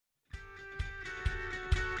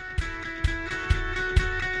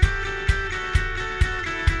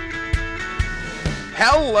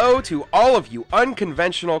Hello to all of you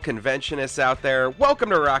unconventional conventionists out there. Welcome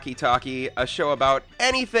to Rocky Talkie, a show about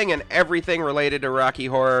anything and everything related to Rocky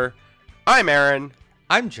Horror. I'm Aaron.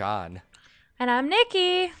 I'm John. And I'm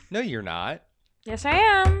Nikki. No, you're not. Yes, I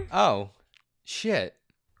am. Oh, shit.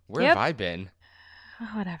 Where have I been? Oh,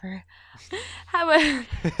 whatever. How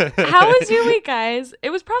was your week, guys? It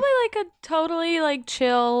was probably like a totally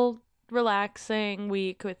chill, relaxing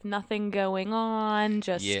week with nothing going on.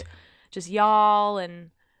 Just y'all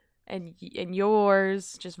and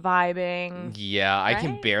yours, just vibing. Yeah, right? I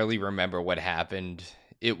can barely remember what happened.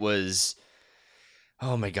 It was,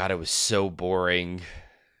 oh my god, it was so boring.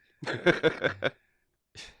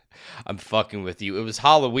 I'm fucking with you. It was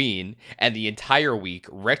Halloween, and the entire week,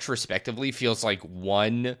 retrospectively, feels like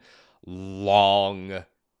one long,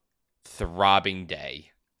 throbbing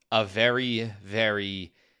day. A very,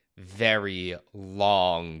 very, very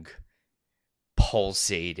long,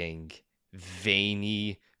 pulsating,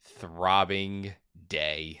 veiny, throbbing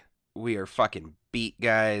day. We are fucking beat,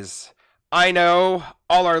 guys. I know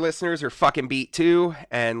all our listeners are fucking beat too,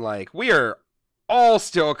 and we are all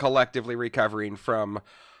still collectively recovering from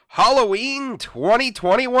Halloween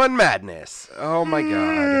 2021 madness. Oh my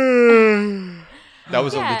god. That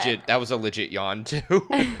was a legit yawn too.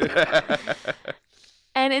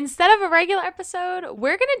 And instead of a regular episode,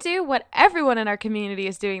 we're going to do what everyone in our community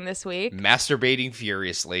is doing this week. Masturbating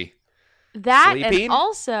furiously. That Sleeping? And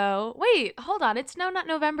also, wait, hold on. It's not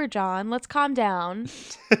November, John. Let's calm down.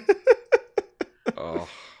 Oh.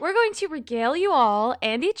 We're going to regale you all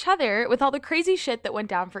and each other with all the crazy shit that went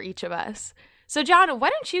down for each of us. So, John, why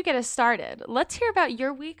don't you get us started? Let's hear about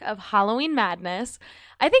your week of Halloween madness.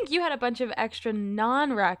 I think you had a bunch of extra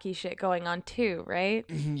non-Rocky shit going on too, right?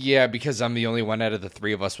 Yeah, because I'm the only one out of the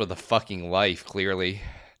three of us with a fucking life, clearly.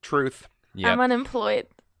 Truth. Yep. I'm unemployed.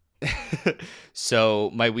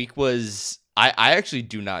 So my week was... I actually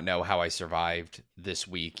do not know how I survived this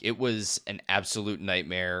week. It was an absolute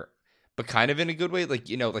nightmare, but kind of in a good way.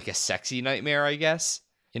 Like a sexy nightmare, I guess.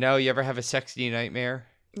 You ever have a sexy nightmare?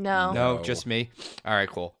 No. No, just me? All right,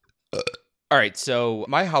 cool. All right, so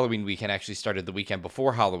my Halloween weekend actually started the weekend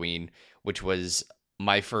before Halloween, which was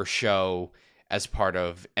my first show as part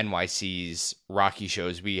of NYC's Rocky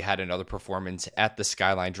shows. We had another performance at the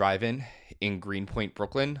Skyline Drive-In in Greenpoint,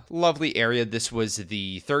 Brooklyn. Lovely area. This was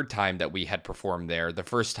the third time that we had performed there. The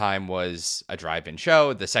first time was a drive-in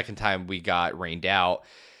show. The second time we got rained out.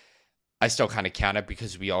 I still kind of count it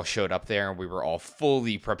because we all showed up there and we were all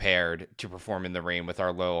fully prepared to perform in the rain with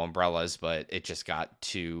our low umbrellas, but it just got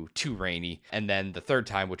too rainy. And then the third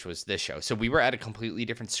time, which was this show. So we were at a completely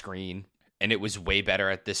different screen, and it was way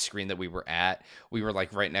better at this screen that we were at. We were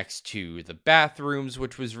right next to the bathrooms,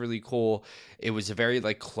 which was really cool. It was a very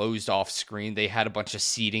closed off screen. They had a bunch of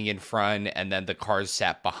seating in front, and then the cars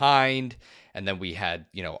sat behind, and then we had,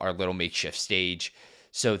 our little makeshift stage.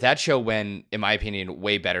 So that show went, in my opinion,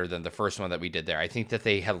 way better than the first one that we did there. I think that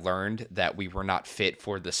they had learned that we were not fit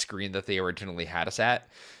for the screen that they originally had us at.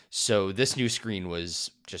 So this new screen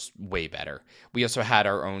was just way better. We also had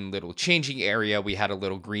our own little changing area. We had a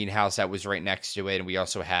little greenhouse that was right next to it. And we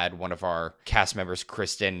also had one of our cast members,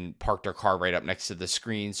 Kristen, parked her car right up next to the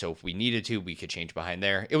screen. So if we needed to, we could change behind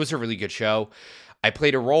there. It was a really good show. I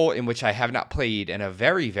played a role in which I have not played in a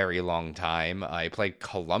very, very long time. I played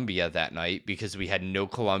Columbia that night because we had no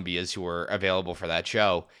Columbias who were available for that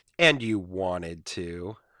show. And you wanted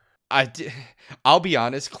to. I'll be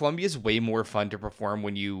honest, Columbia's way more fun to perform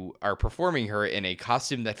when you are performing her in a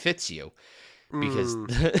costume that fits you. Because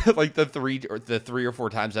the three or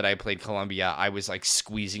four times that I played Columbia, I was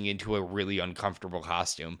squeezing into a really uncomfortable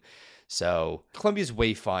costume. So Columbia's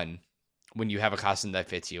way fun when you have a costume that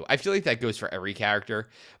fits you. I feel like that goes for every character,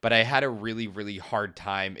 but I had a really, really hard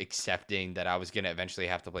time accepting that I was going to eventually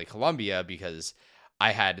have to play Columbia because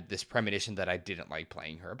I had this premonition that I didn't like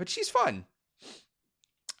playing her. But she's fun.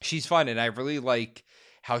 She's fun, and I really like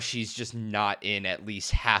how she's just not in at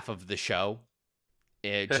least half of the show.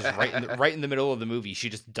 Just right in the middle of the movie, she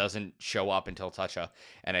just doesn't show up until Toucha,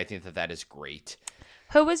 and I think that is great.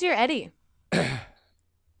 Who was your Eddie?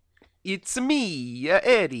 It's me,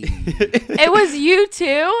 Eddie. It was you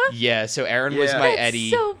too? Yeah, so Aaron was my That's Eddie.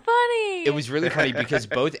 So funny. It was really funny because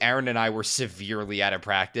both Aaron and I were severely out of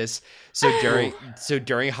practice. So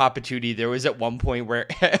during Hot Patootie, there was at one point where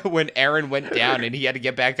when Aaron went down and he had to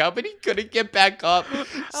get back up and he couldn't get back up.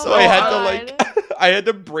 So I had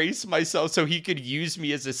to brace myself so he could use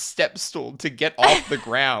me as a step stool to get off the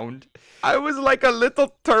ground. I was like a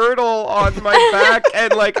little turtle on my back,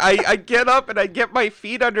 and I get up and I get my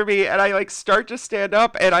feet under me, and I like start to stand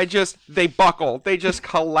up, and they buckle. They just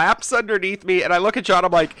collapse underneath me, and I look at John.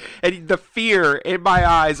 I'm like, and the fear in my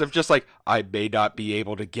eyes of just like, I may not be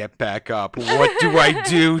able to get back up. What do I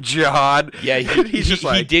do, John? Yeah,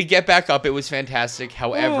 he did get back up. It was fantastic.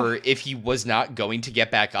 However, if he was not going to get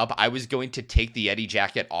back up, I was going to take the Eddie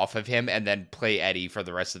jacket off of him and then play Eddie for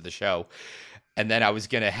the rest of the show. And then I was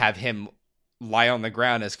going to have him lie on the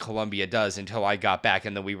ground as Columbia does until I got back,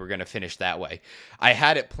 and then we were going to finish that way. I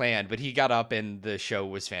had it planned, but he got up and the show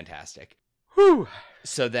was fantastic. Whew.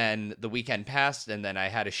 So then the weekend passed, and then I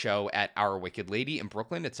had a show at Our Wicked Lady in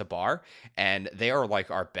Brooklyn. It's a bar, and they are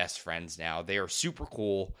like our best friends now. They are super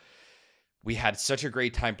cool. We had such a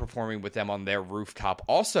great time performing with them on their rooftop,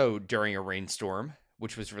 also during a rainstorm,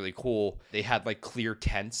 which was really cool. They had like clear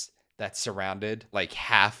tents that surrounded like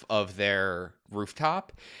half of their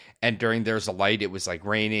rooftop. And during There's a Light, it was like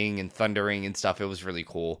raining and thundering and stuff. It was really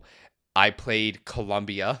cool. I played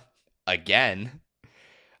Columbia again,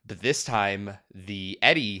 but this time the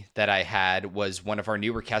Eddie that I had was one of our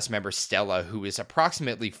newer cast members, Stella, who is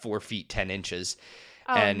approximately 4 feet 10 inches.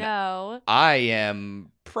 Oh, and no. I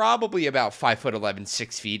am probably about 5'11",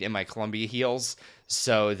 6 feet in my Columbia heels.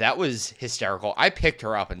 So that was hysterical. I picked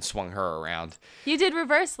her up and swung her around. You did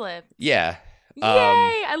reverse lip. Yeah. Yay!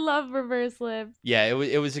 I love reverse lip. Yeah,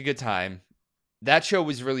 it was a good time. That show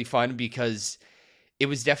was really fun because it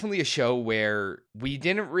was definitely a show where we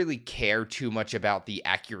didn't really care too much about the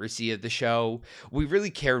accuracy of the show. We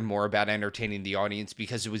really cared more about entertaining the audience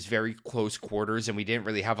because it was very close quarters and we didn't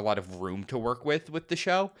really have a lot of room to work with the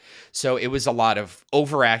show. So it was a lot of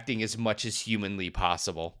overacting as much as humanly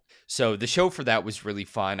possible. So the show for that was really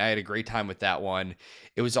fun. I had a great time with that one.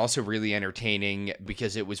 It was also really entertaining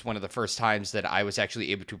because it was one of the first times that I was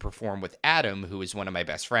actually able to perform with Adam, who is one of my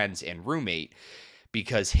best friends and roommate,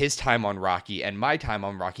 because his time on Rocky and my time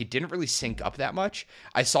on Rocky didn't really sync up that much.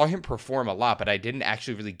 I saw him perform a lot, but I didn't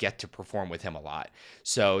actually really get to perform with him a lot.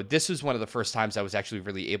 So this was one of the first times I was actually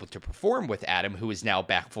really able to perform with Adam, who is now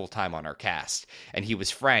back full-time on our cast. And he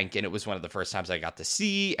was Frank, and it was one of the first times I got to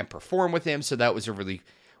see and perform with him, so that was a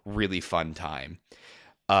really fun time.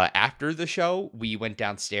 After the show, we went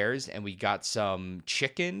downstairs and we got some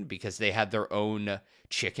chicken because they had their own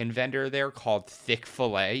chicken vendor there called Thick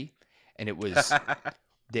Filet, and it was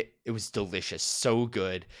delicious, so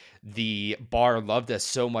good. The bar loved us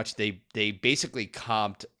so much they basically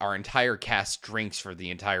comped our entire cast drinks for the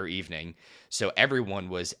entire evening, so everyone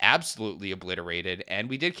was absolutely obliterated, and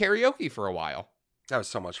we did karaoke for a while. That was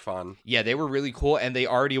so much fun. Yeah, they were really cool, and they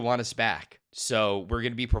already want us back. So we're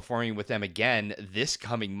going to be performing with them again this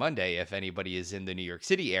coming Monday. If anybody is in the New York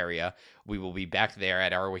City area, we will be back there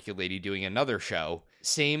at Our Wicked Lady doing another show.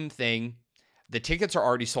 Same thing. The tickets are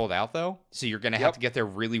already sold out, though, so you're going to have to get there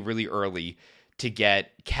really, really early to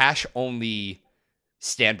get cash-only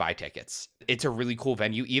standby tickets. It's a really cool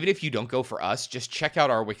venue. Even if you don't go for us, just check out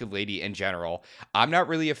Our Wicked Lady in general. I'm not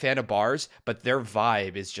really a fan of bars, but their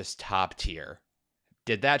vibe is just top tier.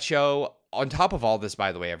 Did that show. On top of all this,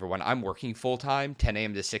 by the way, everyone, I'm working full-time, 10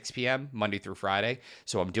 a.m. to 6 p.m., Monday through Friday,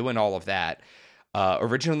 so I'm doing all of that.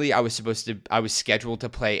 Originally, I was scheduled to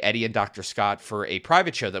play Eddie and Dr. Scott for a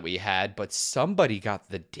private show that we had, but somebody got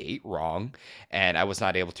the date wrong, and I was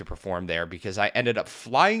not able to perform there because I ended up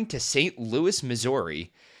flying to St. Louis,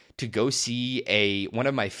 Missouri to go see one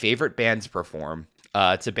of my favorite bands perform.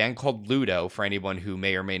 It's a band called Ludo, for anyone who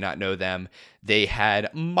may or may not know them. They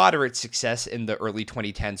had moderate success in the early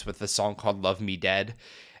 2010s with a song called Love Me Dead,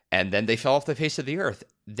 and then they fell off the face of the earth.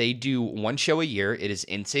 They do one show a year. It is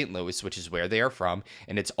in St. Louis, which is where they are from,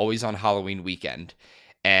 and it's always on Halloween weekend.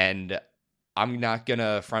 And I'm not going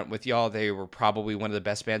to front with y'all. They were probably one of the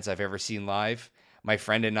best bands I've ever seen live. My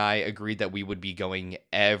friend and I agreed that we would be going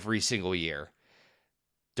every single year.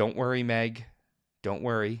 Don't worry, Meg. Don't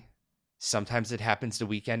worry. Sometimes it happens the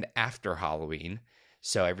weekend after Halloween,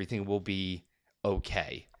 so everything will be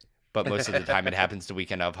okay. But most of the time it happens the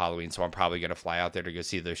weekend of Halloween, so I'm probably going to fly out there to go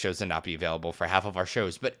see those shows and not be available for half of our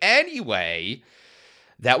shows. But anyway,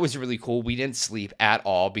 that was really cool. We didn't sleep at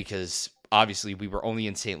all because obviously we were only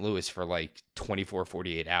in St. Louis for like 24,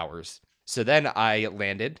 48 hours. So then I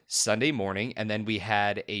landed Sunday morning, and then we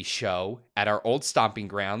had a show at our old stomping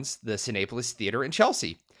grounds, the Cinepolis Theater in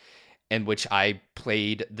Chelsea, in which I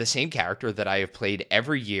played the same character that I have played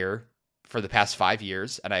every year for the past 5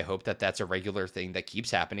 years, and I hope that that's a regular thing that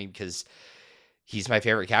keeps happening because he's my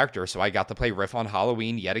favorite character, so I got to play Riff on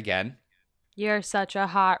Halloween yet again. You're such a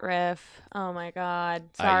hot Riff. Oh my god.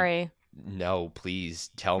 Sorry. No, please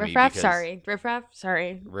tell me. Riff-Raff, sorry. Riff-Raff,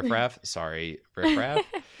 sorry. Riff-Raff, sorry. Riff-Raff.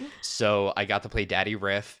 So I got to play Daddy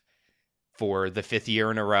Riff for the 5th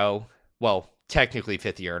year in a row. Well, technically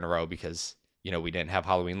 5th year in a row because we didn't have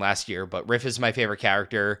Halloween last year, but Riff is my favorite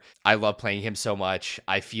character. I love playing him so much.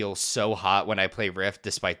 I feel so hot when I play Riff,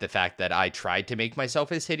 despite the fact that I tried to make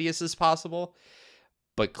myself as hideous as possible.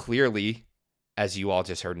 But clearly, as you all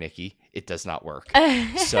just heard, Nikki, it does not work.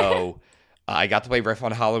 So I got to play Riff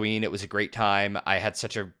on Halloween. It was a great time. I had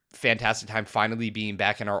such a fantastic time finally being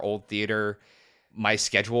back in our old theater. My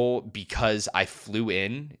schedule, because I flew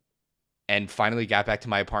in and finally got back to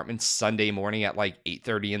my apartment Sunday morning at like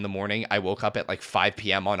 8:30 in the morning. I woke up at like 5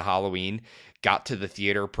 p.m. on Halloween, got to the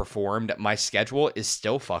theater, performed. My schedule is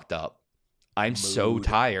still fucked up. I'm so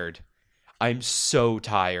tired. I'm so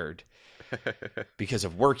tired because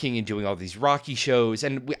of working and doing all these Rocky shows.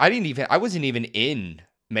 And I wasn't even in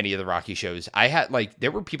many of the Rocky shows. I had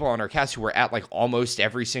there were people on our cast who were at like almost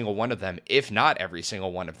every single one of them, if not every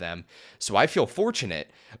single one of them. So I feel fortunate,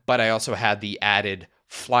 but I also had the added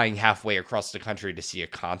flying halfway across the country to see a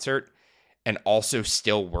concert and also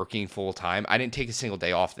still working full time. I didn't take a single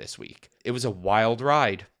day off this week. It was a wild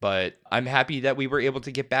ride, but I'm happy that we were able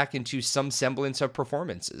to get back into some semblance of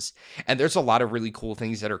performances. And there's a lot of really cool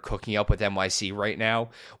things that are cooking up with NYC right now.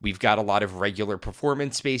 We've got a lot of regular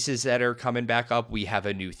performance spaces that are coming back up. We have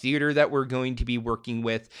a new theater that we're going to be working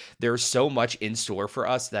with. There's so much in store for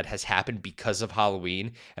us that has happened because of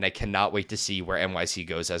Halloween, and I cannot wait to see where NYC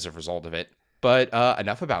goes as a result of it. But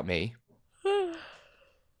enough about me.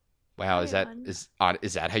 Wow, is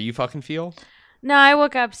that how you fucking feel? No, I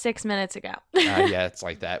woke up 6 minutes ago. Yeah, it's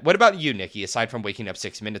like that. What about you, Nikki? Aside from waking up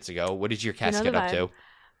 6 minutes ago, what did your cast get up to?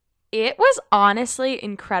 It was honestly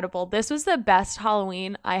incredible. This was the best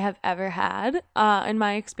Halloween I have ever had in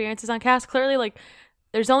my experiences on cast. Clearly,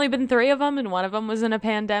 there's only been 3 of them, and one of them was in a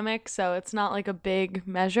pandemic, so it's not like a big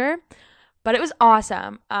measure. But it was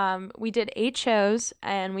awesome. We did 8 shows,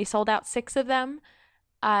 and we sold out 6 of them.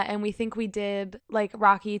 And we think we did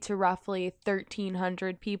Rocky to roughly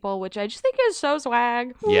 1,300 people, which I just think is so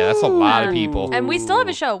swag. Yeah, that's a lot of people. And we still have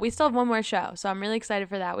a show. We still have one more show. So I'm really excited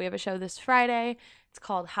for that. We have a show this Friday. It's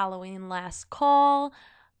called Halloween Last Call.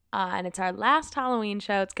 And it's our last Halloween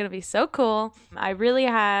show. It's going to be so cool. I really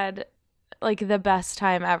had the best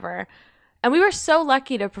time ever. And we were so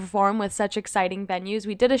lucky to perform with such exciting venues.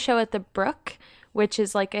 We did a show at the Brook, which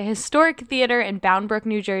is a historic theater in Bound Brook,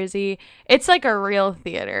 New Jersey. It's a real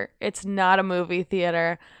theater. It's not a movie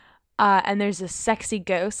theater. And there's a sexy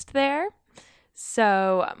ghost there.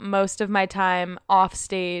 So most of my time off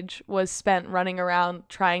stage was spent running around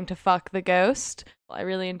trying to fuck the ghost. I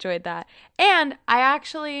really enjoyed that. And I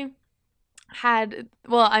actually had,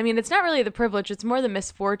 it's not really the privilege. It's more the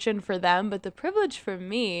misfortune for them, but the privilege for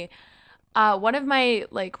me. One of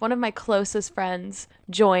my closest friends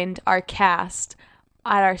joined our cast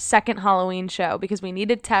at our second Halloween show because we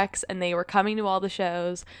needed techs and they were coming to all the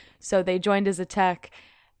shows. So they joined as a tech,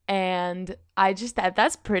 and I just thought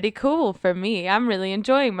that's pretty cool for me. I'm really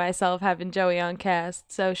enjoying myself having Joey on cast.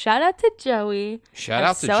 So shout out to Joey.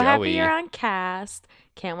 I'm so happy you're on cast.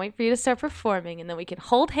 Can't wait for you to start performing, and then we can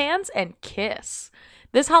hold hands and kiss.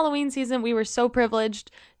 This Halloween season, we were so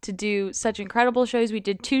privileged to do such incredible shows. We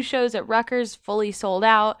did 2 shows at Rutgers, fully sold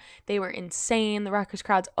out. They were insane. The Rutgers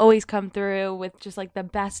crowds always come through with just the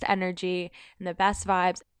best energy and the best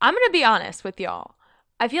vibes. I'm going to be honest with y'all.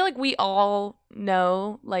 I feel like we all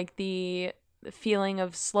know the feeling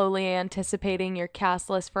of slowly anticipating your cast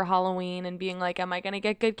list for Halloween and being am I going to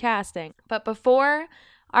get good casting? But before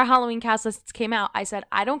our Halloween cast lists came out, I said,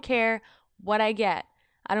 I don't care what I get.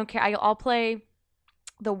 I don't care. I'll play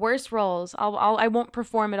the worst roles. I won't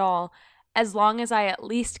perform at all as long as I at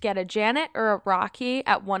least get a Janet or a Rocky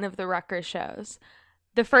at one of the Rutgers shows.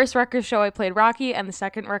 The first Rutgers show I played Rocky, and the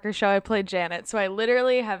second Rutgers show I played Janet. So I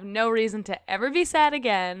literally have no reason to ever be sad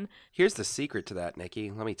again. Here's the secret to that,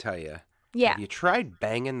 Nikki. Let me tell you. Yeah. Have you tried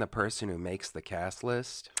banging the person who makes the cast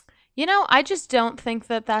list? I just don't think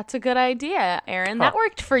that that's a good idea, Aaron. That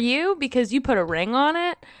worked for you because you put a ring on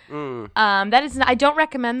it. I don't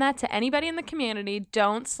recommend that to anybody in the community.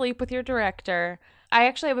 Don't sleep with your director. I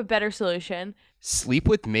actually have a better solution. Sleep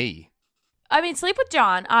with me. Sleep with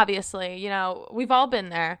John, obviously. We've all been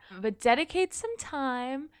there. But dedicate some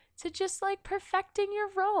time to just perfecting your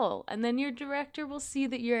role. And then your director will see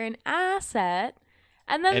that you're an asset.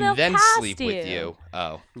 And then they'll cast sleep with you.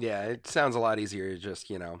 Oh. Yeah, it sounds a lot easier to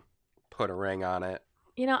just, put a ring on it.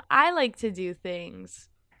 I like to do things.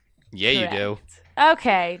 Yeah, correct. You do.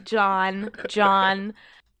 Okay, John.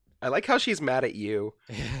 I like how she's mad at you.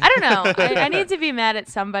 I don't know. I need to be mad at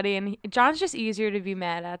somebody, and John's just easier to be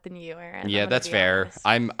mad at than you, Aaron. Yeah, that's fair.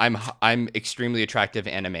 Honest. I'm extremely attractive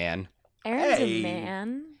and a man. Aaron's a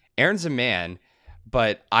man. Aaron's a man,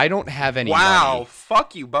 but I don't have any Wow, money.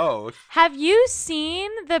 fuck you both. Have you seen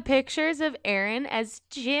the pictures of Aaron as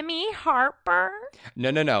Jimmy Harper?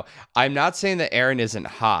 No. I'm not saying that Aaron isn't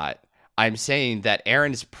hot. I'm saying that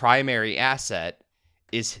Aaron's primary asset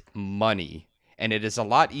is money. And it is a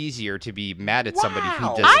lot easier to be mad at somebody who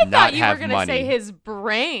Wow. does I not thought you were have going to money. say his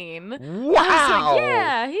brain. I was Wow. like,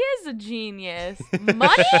 yeah, he is a genius.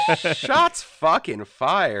 Money? Shots fucking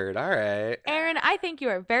fired. All right. Aaron, I think you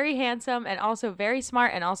are very handsome and also very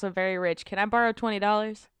smart and also very rich. Can I borrow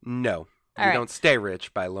 $20? No. All You right. don't stay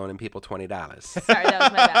rich by loaning people $20. Sorry, that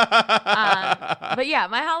was my bad. But yeah,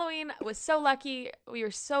 my Halloween was so lucky. We were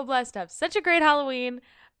so blessed to have such a great Halloween.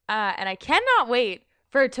 And I cannot wait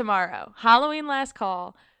for tomorrow, Halloween last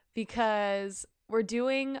call, because we're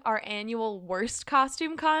doing our annual worst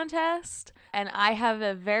costume contest. And I have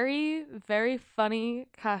a very, very funny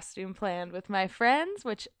costume planned with my friends,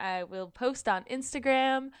 which I will post on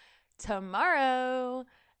Instagram tomorrow.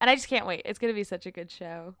 And I just can't wait. It's going to be such a good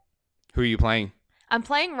show. Who are you playing? I'm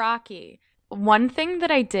playing Rocky. One thing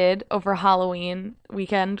that I did over Halloween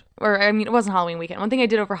weekend, or I mean, it wasn't Halloween weekend. One thing I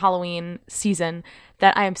did over Halloween season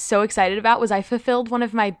that I am so excited about was I fulfilled one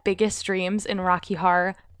of my biggest dreams in Rocky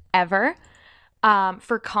Horror ever.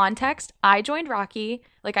 For context, I joined Rocky,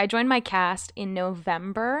 I joined my cast in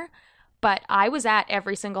November, but I was at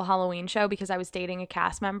every single Halloween show because I was dating a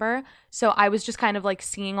cast member. So I was just kind of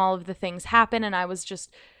seeing all of the things happen, and I was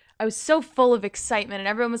so full of excitement, and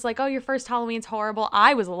everyone was like, oh, your first Halloween's horrible.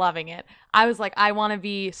 I was loving it. I was like, I want to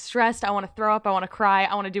be stressed. I want to throw up. I want to cry.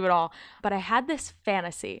 I want to do it all. But I had this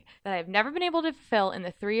fantasy that I've never been able to fulfill in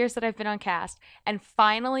the 3 years that I've been on cast. And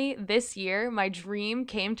finally, this year, my dream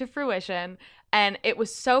came to fruition. And it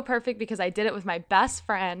was so perfect because I did it with my best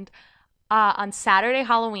friend. On Saturday,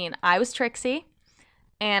 Halloween, I was Trixie.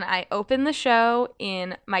 And I opened the show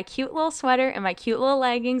in my cute little sweater and my cute little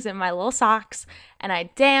leggings and my little socks. And I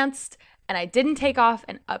danced and I didn't take off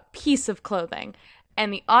a piece of clothing.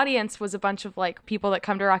 And the audience was a bunch of people that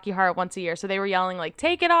come to Rocky Horror once a year. So they were yelling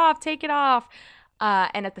take it off, take it off.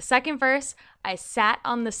 And at the second verse, I sat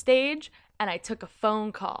on the stage and I took a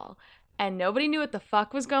phone call. And nobody knew what the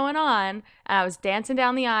fuck was going on. And I was dancing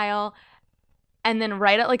down the aisle. And then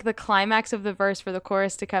right at the climax of the verse for the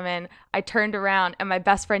chorus to come in, I turned around and my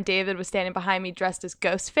best friend David was standing behind me dressed as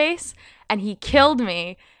Ghostface, and he killed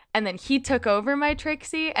me. And then he took over my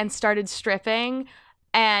Trixie and started stripping.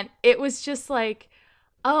 And it was just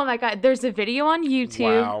oh my God, there's a video on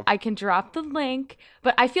YouTube. Wow. I can drop the link.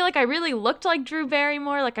 But I feel I really looked like Drew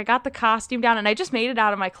Barrymore. I got the costume down and I just made it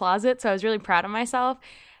out of my closet. So I was really proud of myself.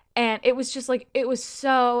 And it was just it was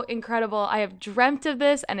so incredible. I have dreamt of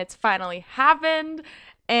this and it's finally happened.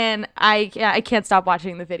 And I can't stop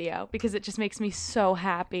watching the video because it just makes me so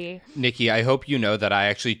happy. Nikki, I hope you know that I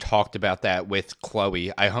actually talked about that with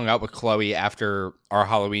Chloe. I hung out with Chloe after our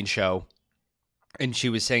Halloween show, and she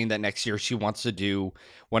was saying that next year she wants to do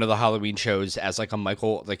one of the Halloween shows as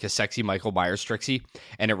a sexy Michael Myers Trixie.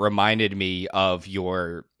 And it reminded me of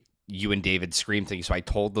you and David Scream thing. So I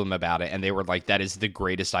told them about it and they were like, that is the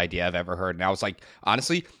greatest idea I've ever heard. And I was like,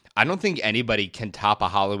 honestly, I don't think anybody can top a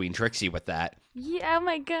Halloween Trixie with that. Yeah, oh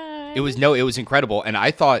my God. It was incredible. And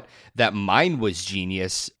I thought that mine was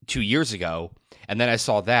genius 2 years ago. And then I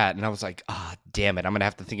saw that and I was like, damn it, I'm going to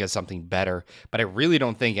have to think of something better. But I really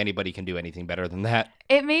don't think anybody can do anything better than that.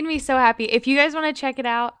 It made me so happy. If you guys want to check it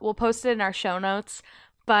out, we'll post it in our show notes.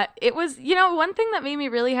 But it was, one thing that made me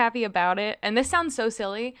really happy about it, and this sounds so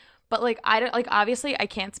silly, but I don't obviously I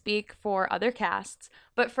can't speak for other casts,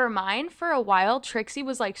 but for mine, for a while, Trixie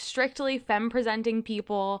was strictly femme presenting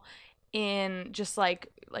people in just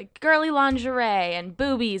girly lingerie and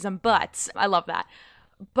boobies and butts. I love that.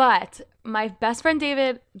 But my best friend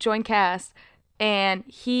David joined cast, and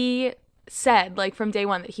he said from day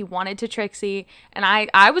one that he wanted to Trixie, and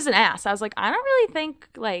I was an ass. I was like, I don't really think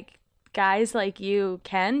guys like you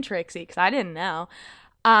can Trixie, because I didn't know.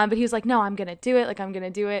 But he was like, no, I'm going to do it. I'm going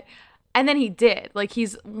to do it. And then he did.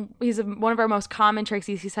 He's one of our most common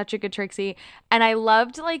Trixies. He's such a good Trixie. And I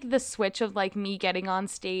loved, the switch of, me getting on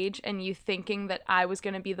stage and you thinking that I was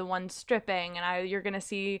going to be the one stripping and you're going to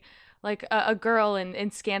see, a girl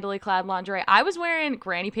in scantily clad lingerie. I was wearing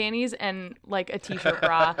granny panties and, a T-shirt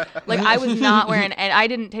bra. I was not wearing, and I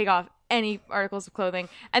didn't take off any articles of clothing.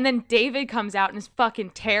 And then David comes out in his fucking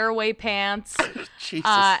tearaway pants Jesus.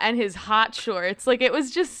 and his hot shorts. It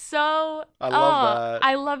was just so I love that.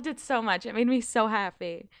 I loved it so much. It made me so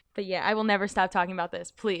happy. But yeah, I will never stop talking about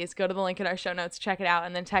this. Please go to the link in our show notes, check it out,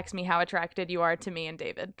 and then text me how attracted you are to me and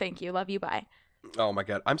David. Thank you. Love you. Bye. Oh my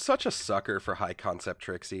God. I'm such a sucker for high concept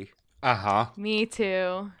Trixie. Uh-huh. Me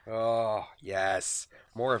too. Oh, yes.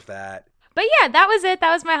 More of that. But yeah, that was it.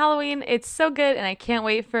 That was my Halloween. It's so good, and I can't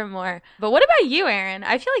wait for more. But what about you, Aaron?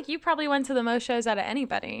 I feel like you probably went to the most shows out of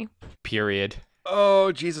anybody. Period.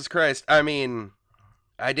 Oh, Jesus Christ. I mean,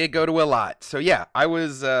 I did go to a lot. So yeah, I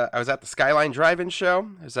was at the Skyline Drive-In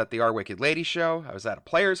show. I was at the Our Wicked Lady show. I was at a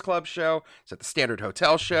Players Club show. I was at the Standard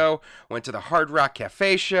Hotel show. Went to the Hard Rock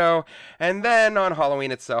Cafe show. And then on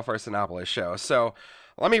Halloween itself, our Sinopolis show. So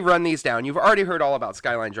let me run these down. You've already heard all about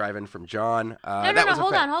Skyline Drive-In from John. No,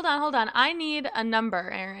 hold on. I need a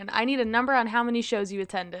number, Aaron. I need a number on how many shows you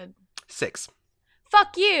attended. 6.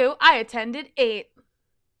 Fuck you. I attended 8.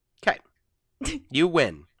 Okay. You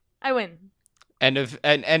win. I win. End of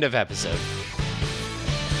episode.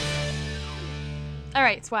 All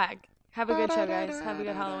right, swag. Have a good show, guys. Have a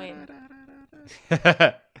good Halloween.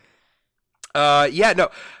 Yeah, no.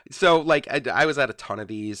 So, like, I was at a ton of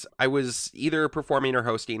these. I was either performing or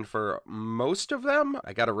hosting for most of them.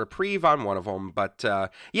 I got a reprieve on one of them. But,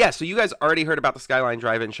 yeah, so you guys already heard about the Skyline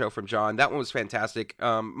Drive-In show from John. That one was fantastic.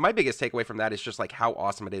 My biggest takeaway from that is just, like, how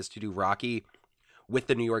awesome it is to do Rocky with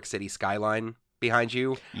the New York City skyline behind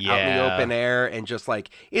you out in the open air, and just like,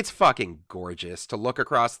 it's fucking gorgeous to look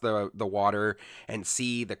across the water and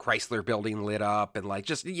see the Chrysler building lit up, and like,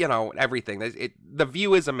 just, you know, everything. The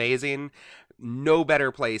view is amazing. No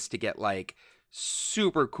better place to get like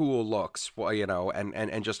super cool looks, you know,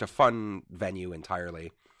 and just a fun venue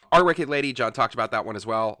entirely. Our Wicked Lady, John talked about that one as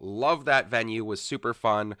well. Love that venue, was super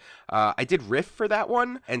fun. I did riff for that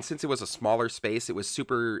one, and since it was a smaller space, it was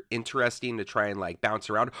super interesting to try and like bounce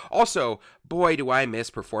around. Also, boy, do I miss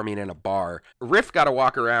performing in a bar. Riff got to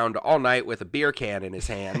walk around all night with a beer can in his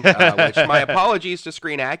hand, which my apologies to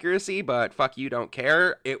Screen Accuracy, but fuck you, don't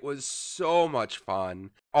care. It was so much fun.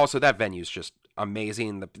 Also, that venue's just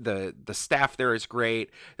amazing. The staff there is great.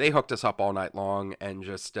 They hooked us up all night long, and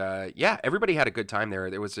just yeah, everybody had a good time there.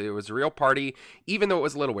 It was a real party, even though it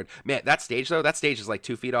was a little weird. Man, that stage is like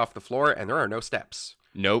 2 feet off the floor, and there are no steps.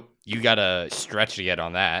 Nope, you gotta stretch to get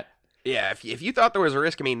on that. Yeah, if you thought there was a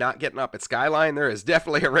risk of me not getting up at Skyline, there is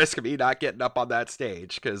definitely a risk of me not getting up on that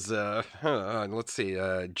stage, because, let's see,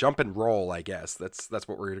 jump and roll, I guess. That's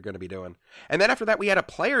what we're going to be doing. And then after that, we had a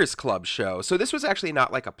Players Club show. So this was actually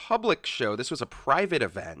not like a public show. This was a private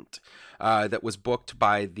event that was booked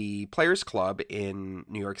by the Players Club in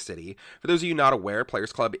New York City. For those of you not aware,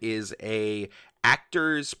 Players Club is a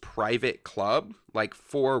actors' private club, like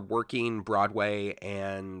for working Broadway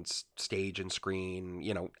and stage and screen,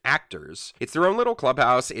 you know, actors. It's their own little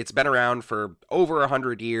clubhouse. It's been around for over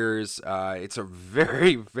 100 years. It's a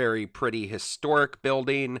very, very pretty historic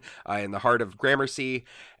building in the heart of Gramercy.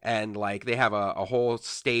 And like, they have a whole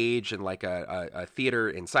stage and like a theater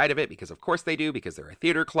inside of it, because of course they do, because they're a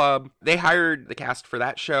theater club. They hired the cast for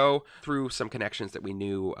that show through some connections that we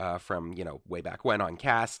knew from, you know, way back when on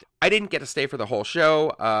cast. I didn't get to stay for the whole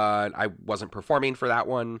show. I wasn't performing for that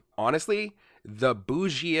one. Honestly, the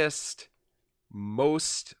bougiest,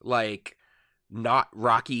 most like not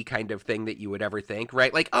Rocky kind of thing that you would ever think,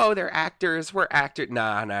 right? Like, oh, they're actors, we're actors.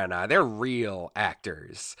 Nah, they're real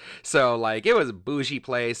actors. So like, it was a bougie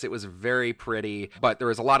place. It was very pretty, but there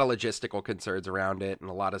was a lot of logistical concerns around it and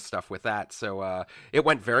a lot of stuff with that. So it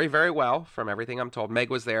went very, very well from everything I'm told. Meg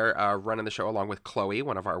was there running the show along with Chloe,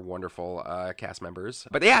 one of our wonderful cast members.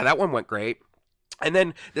 But yeah, that one went great. And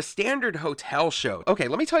then the Standard Hotel show. Okay,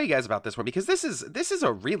 let me tell you guys about this one, because this is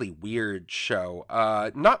a really weird show.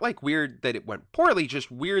 Not like weird that it went poorly,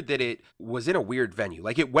 just weird that it was in a weird venue.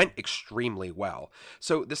 Like, it went extremely well.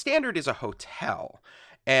 So the Standard is a hotel,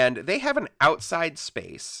 and they have an outside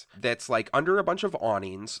space that's like under a bunch of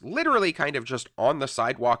awnings, literally kind of just on the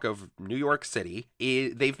sidewalk of New York City.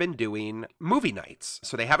 They've been doing movie nights.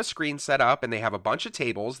 So they have a screen set up, and they have a bunch of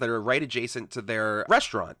tables that are right adjacent to their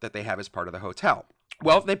restaurant that they have as part of the hotel.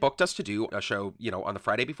 Well, they booked us to do a show, you know, on the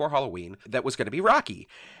Friday before Halloween that was going to be Rocky.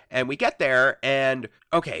 And we get there, and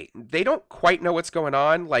okay, they don't quite know what's going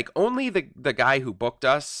on. Like, only the guy who booked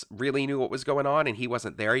us really knew what was going on, and he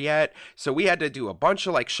wasn't there yet. So we had to do a bunch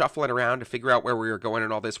of like shuffling around to figure out where we were going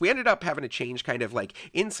and all this. We ended up having to change kind of like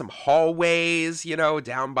in some hallways, you know,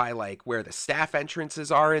 down by like where the staff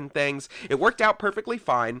entrances are and things. It worked out perfectly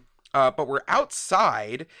fine. But we're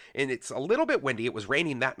outside, and it's a little bit windy. It was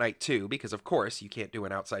raining that night, too, because, of course, you can't do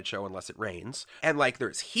an outside show unless it rains. And, like,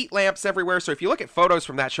 there's heat lamps everywhere. So if you look at photos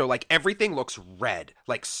from that show, like, everything looks red,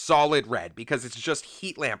 like solid red, because it's just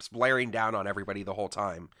heat lamps blaring down on everybody the whole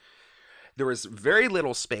time. There was very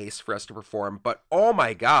little space for us to perform, but oh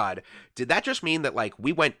my God, did that just mean that like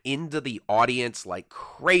we went into the audience like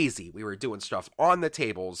crazy? We were doing stuff on the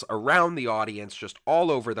tables, around the audience, just all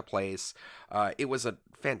over the place. It was a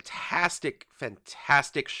fantastic,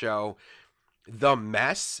 fantastic show. the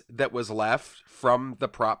mess that was left from the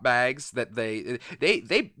prop bags that they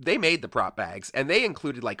made the prop bags, and they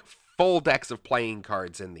included like full decks of playing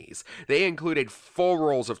cards in these. They included full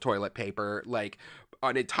rolls of toilet paper, like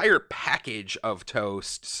an entire package of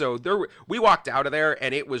toast. So we walked out of there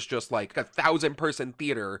and it was just like 1,000-person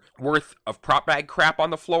theater worth of prop bag crap on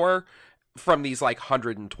the floor from these like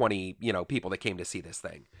 120, people that came to see this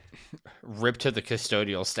thing. Rip to the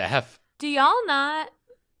custodial staff. Do y'all not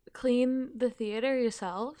clean the theater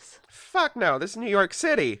yourselves? Fuck no, this is New York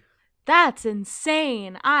City. That's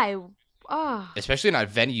insane. Especially not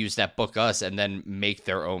venues that book us and then make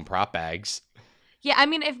their own prop bags. Yeah, I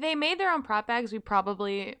mean, if they made their own prop bags, we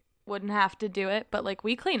probably wouldn't have to do it. But like,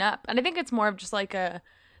 we clean up, and I think it's more of just like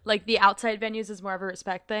the outside venues is more of a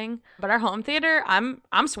respect thing. But our home theater, I'm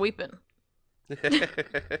sweeping.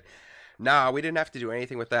 Nah, we didn't have to do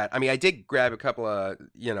anything with that. I mean, I did grab a couple of,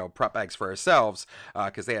 prop bags for ourselves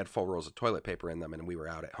because they had full rolls of toilet paper in them and we were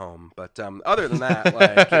out at home. But other than that,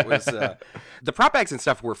 like, it was the prop bags and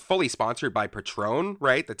stuff were fully sponsored by Patron,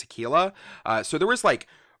 right? The tequila. So there was like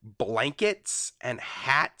blankets and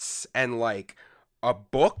hats and like a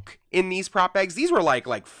book in these prop bags. These were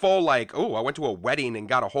like full, like, oh, I went to a wedding and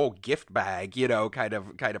got a whole gift bag, kind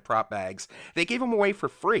of prop bags. They gave them away for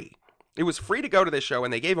free. It was free to go to this show,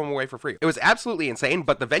 and they gave them away for free. It was absolutely insane,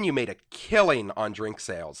 but the venue made a killing on drink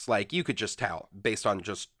sales. Like, you could just tell, based on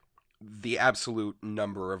just the absolute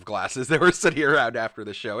number of glasses that were sitting around after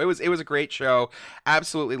the show. It was a great show.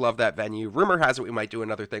 Absolutely love that venue. Rumor has it we might do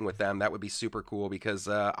another thing with them. That would be super cool, because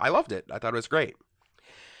I loved it. I thought it was great.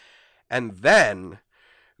 And then,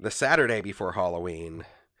 the Saturday before Halloween,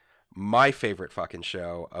 my favorite fucking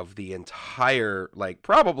show of the entire, like,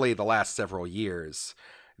 probably the last several years,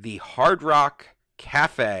 the Hard Rock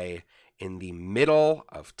Cafe in the middle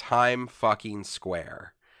of Time fucking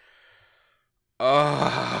Square.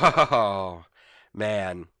 Oh,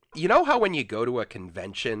 man. You know how when you go to a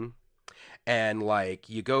convention and, like,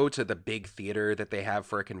 you go to the big theater that they have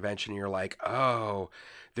for a convention and you're like, oh,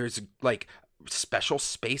 there's, like, special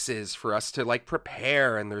spaces for us to, like,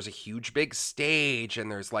 prepare, and there's a huge big stage,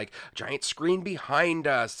 and there's, like, a giant screen behind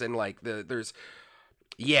us, and, like, there's...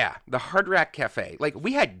 Yeah, the Hard Rock Cafe. Like,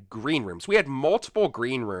 we had green rooms. We had multiple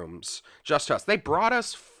green rooms just us. They brought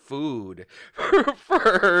us food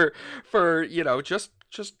for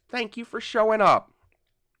just thank you for showing up.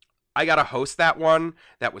 I got to host that one.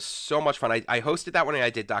 That was so much fun. I hosted that one and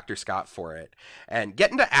I did Dr. Scott for it. And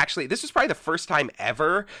getting to actually, this was probably the first time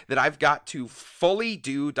ever that I've got to fully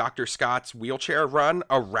do Dr. Scott's wheelchair run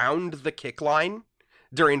around the kick line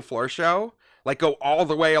during floor show. Like, go all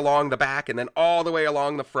the way along the back and then all the way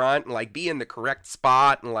along the front and, like, be in the correct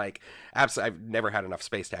spot. And, like, absolutely, I've never had enough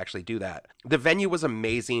space to actually do that. The venue was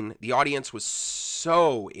amazing. The audience was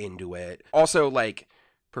so into it. Also, like,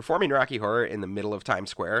 performing Rocky Horror in the middle of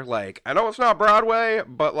Times Square, like, I know it's not Broadway,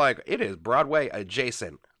 but, like, it is Broadway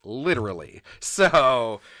adjacent, literally.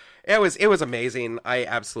 So... It was amazing. I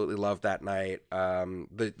absolutely loved that night.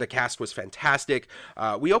 The cast was fantastic.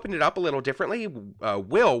 We opened it up a little differently.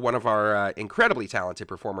 Will, one of our incredibly talented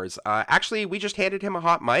performers, actually, we just handed him a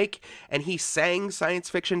hot mic, and he sang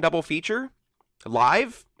Science Fiction Double Feature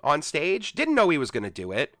live on stage. Didn't know he was going to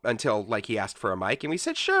do it until, like, he asked for a mic, and we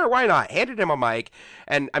said, sure, why not? Handed him a mic,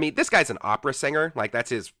 and, I mean, this guy's an opera singer. Like, that's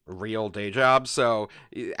his real day job, so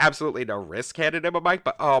absolutely no risk handed him a mic,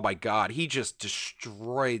 but, oh, my God, he just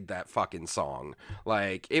destroyed that fucking song.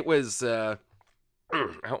 Like, it was, I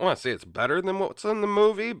don't want to say it's better than what's in the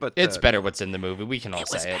movie, but... It's better what's in the movie. We can all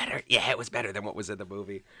say it. Yeah, it was better than what was in the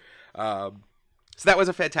movie. So that was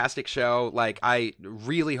a fantastic show. Like, I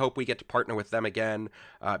really hope we get to partner with them again,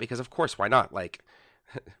 because, of course, why not? Like,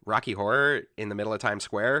 Rocky Horror in the middle of Times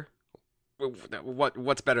Square?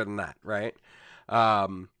 What's better than that, right?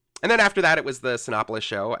 And then after that, it was the Sinopolis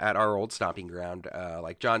show at our old stomping ground,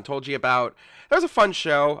 like John told you about. That was a fun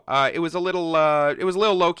show. It was a little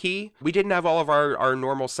low key. We didn't have all of our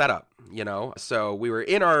normal setup, so we were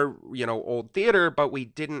in our, old theater, but we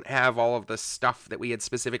didn't have all of the stuff that we had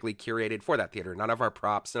specifically curated for that theater. None of our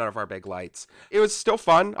props, none of our big lights. It was still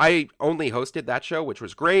fun. I only hosted that show, which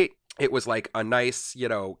was great. It was like a nice,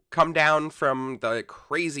 come down from the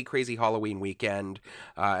crazy, crazy Halloween weekend.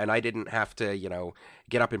 And I didn't have to,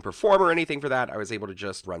 get up and perform or anything for that. I was able to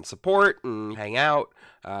just run support and hang out.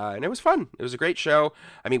 And it was fun. It was a great show.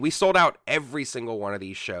 I mean, we sold out every single one of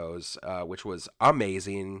these shows, which was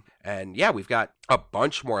amazing. And yeah, we've got a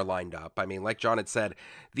bunch more lined up. I mean, like John had said,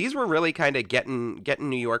 these were really kind of getting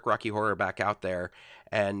New York Rocky Horror back out there.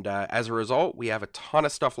 And as a result, we have a ton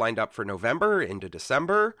of stuff lined up for November into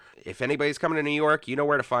December. If anybody's coming to New York, you know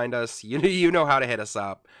where to find us. You know how to hit us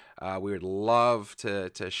up. we would love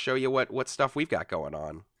to show you what stuff we've got going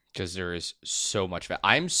on. Because there is so much.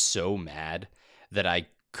 I'm so mad that I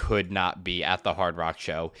could not be at the Hard Rock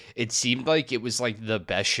show. It seemed like it was like the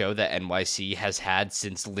best show that NYC has had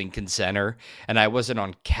since Lincoln Center, and I wasn't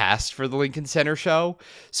on cast for the Lincoln Center show,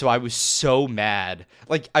 so I was so mad.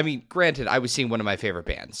 Like, I mean, granted, I was seeing one of my favorite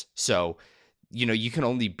bands, so you know, you can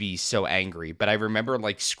only be so angry. But I remember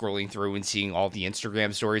like scrolling through and seeing all the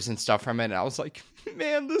Instagram stories and stuff from it, and I was like,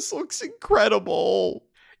 man, this looks incredible.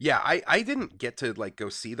 Yeah, I didn't get to like go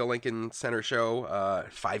see the Lincoln Center show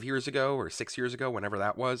 5 years ago or 6 years ago, whenever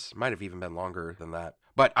that was. Might have even been longer than that.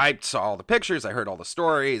 But I saw all the pictures, I heard all the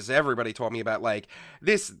stories, everybody told me about like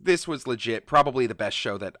this was legit, probably the best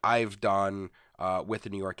show that I've done with the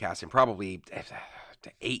New York cast in probably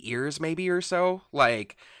 8 years maybe or so.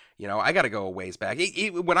 Like, you know, I got to go a ways back.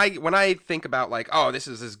 When I think about like, oh, this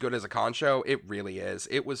is as good as a con show, it really is.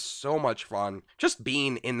 It was so much fun just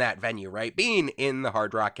being in that venue, right? Being in the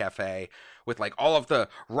Hard Rock Cafe with like all of the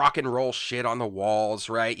rock and roll shit on the walls,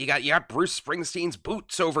 right? You got Bruce Springsteen's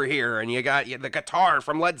boots over here, and you got the guitar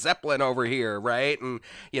from Led Zeppelin over here, right? And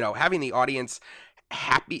you know, having the audience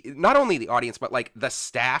happy, not only the audience, but like the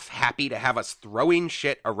staff happy to have us throwing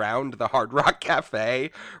shit around the Hard Rock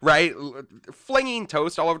Cafe, right? Flinging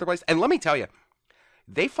toast all over the place. And let me tell you,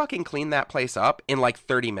 they fucking cleaned that place up in like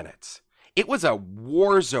 30 minutes. It was a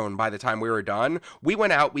war zone by the time we were done. We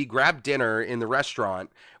went out, we grabbed dinner in the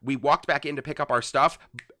restaurant, we walked back in to pick up our stuff.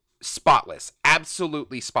 Spotless,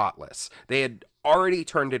 absolutely spotless. They had already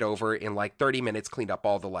turned it over in like 30 minutes, cleaned up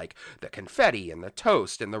all the like the confetti and the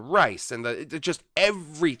toast and the rice and the just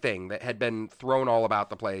everything that had been thrown all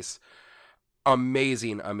about the place.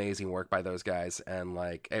 Amazing work by those guys, and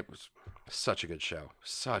like it was such a good show.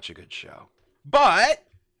 But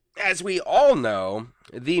as we all know,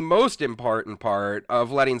 the most important part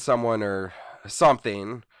of letting someone or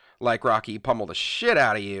something like Rocky pummel the shit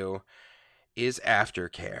out of you is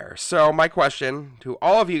aftercare. So my question to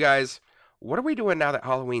all of you guys, what are we doing now that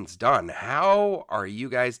Halloween's done? How are you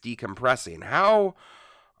guys decompressing? How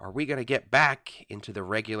are we going to get back into the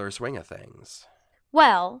regular swing of things?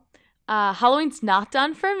 Well, Halloween's not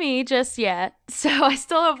done for me just yet, so I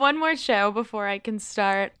still have one more show before I can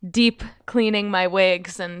start deep cleaning my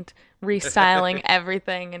wigs and restyling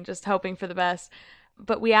everything and just hoping for the best.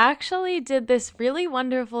 But we actually did this really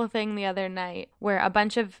wonderful thing the other night where a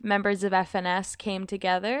bunch of members of FNS came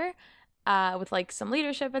together with like some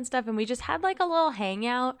leadership and stuff, and we just had like a little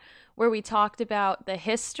hangout where we talked about the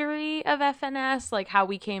history of FNS, like how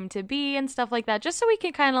we came to be and stuff like that, just so we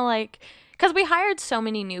can kind of like, because we hired so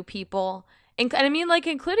many new people. And I mean, like,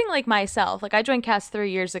 including, like, myself. Like, I joined cast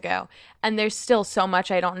 3 years ago, and there's still so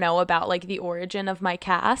much I don't know about, like, the origin of my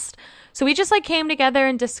cast. So we just, like, came together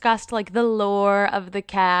and discussed, like, the lore of the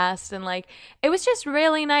cast, and, like, it was just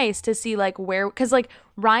really nice to see, like, where, because, like,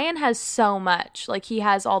 Ryan has so much. Like, he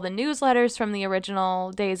has all the newsletters from the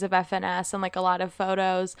original days of FNS and, like, a lot of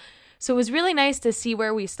photos. So it was really nice to see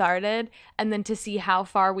where we started and then to see how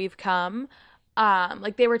far we've come.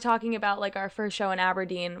 Like, they were talking about, like, our first show in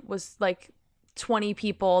Aberdeen was, like, 20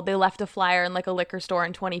 people. They left a flyer in like a liquor store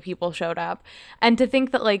and 20 people showed up. And to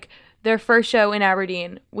think that like their first show in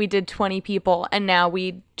Aberdeen, we did 20 people, and now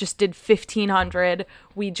we just did 1,500.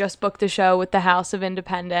 We just booked a show with the House of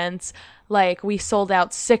Independence. Like, we sold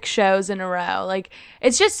out 6 shows in a row. Like,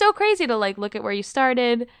 it's just so crazy to like look at where you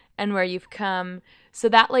started and where you've come. So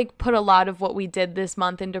that like put a lot of what we did this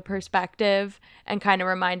month into perspective and kind of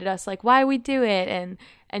reminded us like why we do it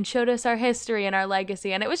and showed us our history and our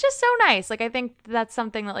legacy. And it was just so nice. Like, I think that's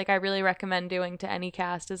something that like I really recommend doing to any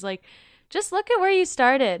cast is like, just look at where you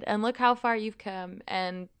started and look how far you've come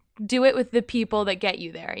and do it with the people that get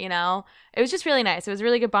you there, you know? It was just really nice. It was a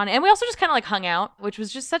really good bonding. And we also just kind of like hung out, which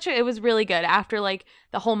was just it was really good. After like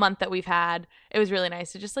the whole month that we've had, it was really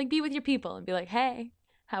nice to just like be with your people and be like, hey,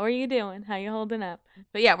 how are you doing? How you holding up?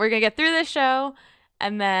 But yeah, we're going to get through this show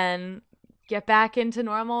and then get back into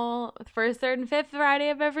normal first, third, and fifth Friday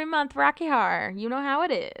of every month, Rocky Horror. You know how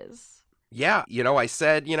it is. Yeah, you know, I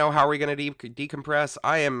said, you know, how are we going to decompress?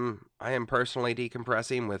 I am personally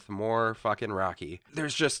decompressing with more fucking Rocky.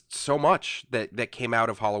 There's just so much that came out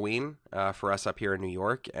of Halloween for us up here in New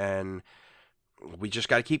York, and we just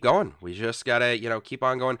got to keep going. We just got to, you know, keep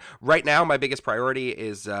on going. Right now, my biggest priority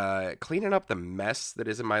is cleaning up the mess that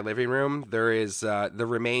is in my living room. There is the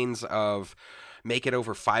remains of make it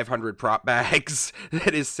over 500 prop bags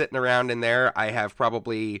that is sitting around in there. I have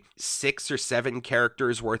probably 6 or 7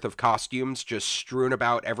 characters worth of costumes just strewn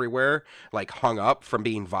about everywhere, like hung up from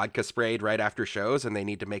being vodka sprayed right after shows, and they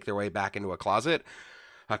need to make their way back into a closet.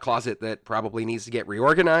 a closet that probably needs to get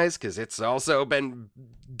reorganized because it's also been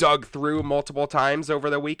dug through multiple times over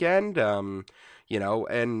the weekend.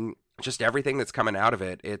 And just everything that's coming out of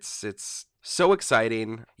it. It's so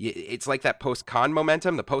exciting. It's like that post-con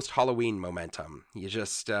momentum, the post-Halloween momentum. You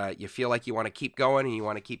just, you feel like you want to keep going and you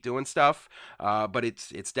want to keep doing stuff. But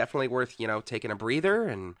it's definitely worth, taking a breather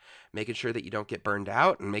and making sure that you don't get burned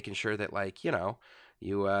out and making sure that, like, you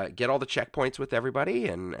get all the checkpoints with everybody.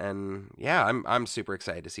 And yeah, I'm super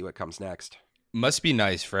excited to see what comes next. Must be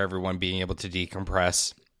nice for everyone being able to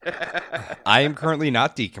decompress. I am currently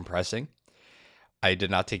not decompressing. I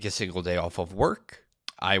did not take a single day off of work.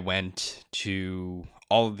 I went to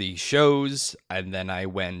all of these shows, and then I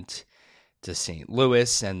went to St.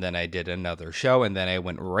 Louis, and then I did another show, and then I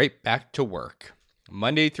went right back to work.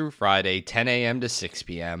 Monday through Friday, 10 a.m. to 6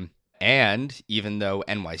 p.m. And even though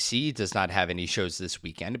NYC does not have any shows this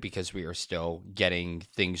weekend because we are still getting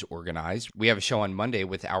things organized, we have a show on Monday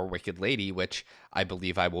with Our Wicked Lady, which I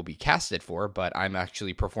believe I will be casted for, but I'm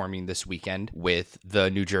actually performing this weekend with the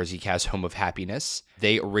New Jersey cast Home of Happiness.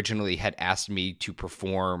 They originally had asked me to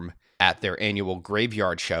perform at their annual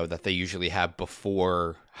graveyard show that they usually have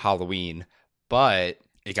before Halloween, but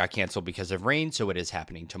it got canceled because of rain, so it is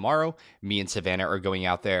happening tomorrow. Me and Savannah are going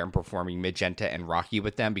out there and performing Magenta and Rocky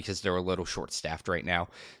with them because they're a little short-staffed right now.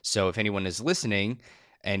 So if anyone is listening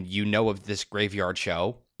and you know of this graveyard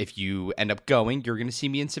show, if you end up going, you're going to see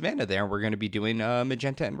me and Savannah there, and we're going to be doing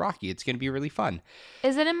Magenta and Rocky. It's going to be really fun.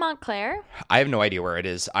 Is it in Montclair? I have no idea where it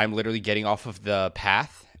is. I'm literally getting off of the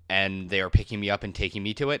path, and they are picking me up and taking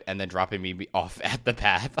me to it, and then dropping me off at the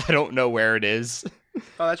path. I don't know where it is.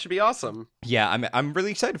 Oh, that should be awesome. Yeah, I'm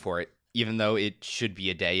really excited for it, even though it should be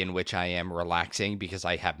a day in which I am relaxing because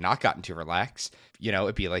I have not gotten to relax.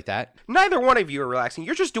 It'd be like that. Neither one of you are relaxing.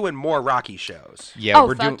 You're just doing more Rocky shows. Yeah, Oh,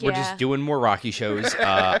 we're fuck just doing more Rocky shows.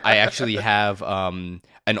 I actually have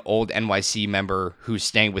an old NYC member who's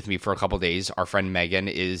staying with me for a couple days. Our friend Megan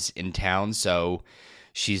is in town, so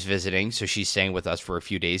she's visiting, so she's staying with us for a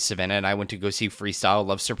few days. Savannah and I went to go see Freestyle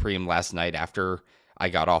Love Supreme last night after I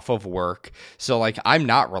got off of work. So, like, I'm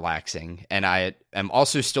not relaxing, and I am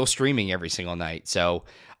also still streaming every single night. So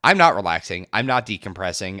I'm not relaxing. I'm not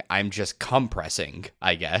decompressing. I'm just compressing,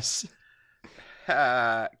 I guess.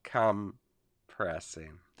 Compressing.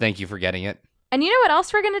 Thank you for getting it. And you know what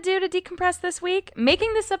else we're going to do to decompress this week?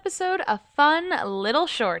 Making this episode a fun little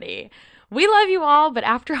shorty. We love you all, but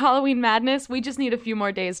after Halloween Madness, we just need a few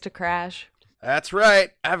more days to crash. That's right.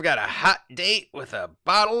 I've got a hot date with a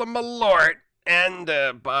bottle of Malort and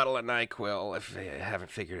a bottle of NyQuil, if you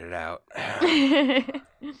haven't figured it out.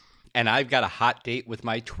 And I've got a hot date with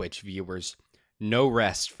my Twitch viewers. No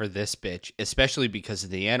rest for this bitch, especially because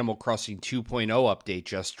the Animal Crossing 2.0 update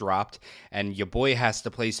just dropped, and your boy has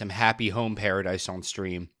to play some Happy Home Paradise on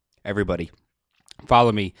stream. Everybody,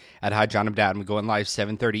 follow me at Hi John Dad. I'm going live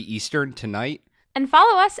 7:30 Eastern tonight. And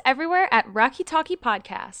follow us everywhere at Rocky Talkie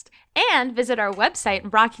Podcast. And visit our website,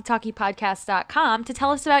 rockytalkiepodcast.com, to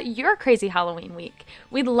tell us about your crazy Halloween week.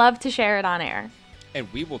 We'd love to share it on air.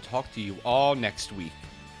 And we will talk to you all next week.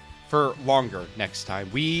 For longer next time.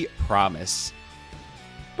 We promise.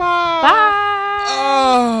 Bye!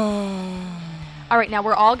 Oh. All right, now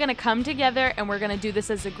we're all going to come together, and we're going to do this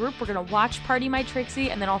as a group. We're going to watch Party My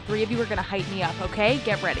Trixie, and then all three of you are going to hype me up, okay?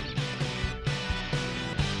 Get ready.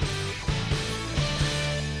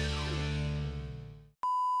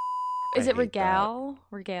 Is it regale?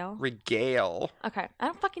 Regale? Regale. Okay. I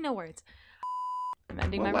don't fucking know words. I'm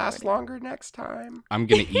ending Will my last recording. longer next time. I'm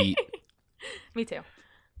going to eat. Me too.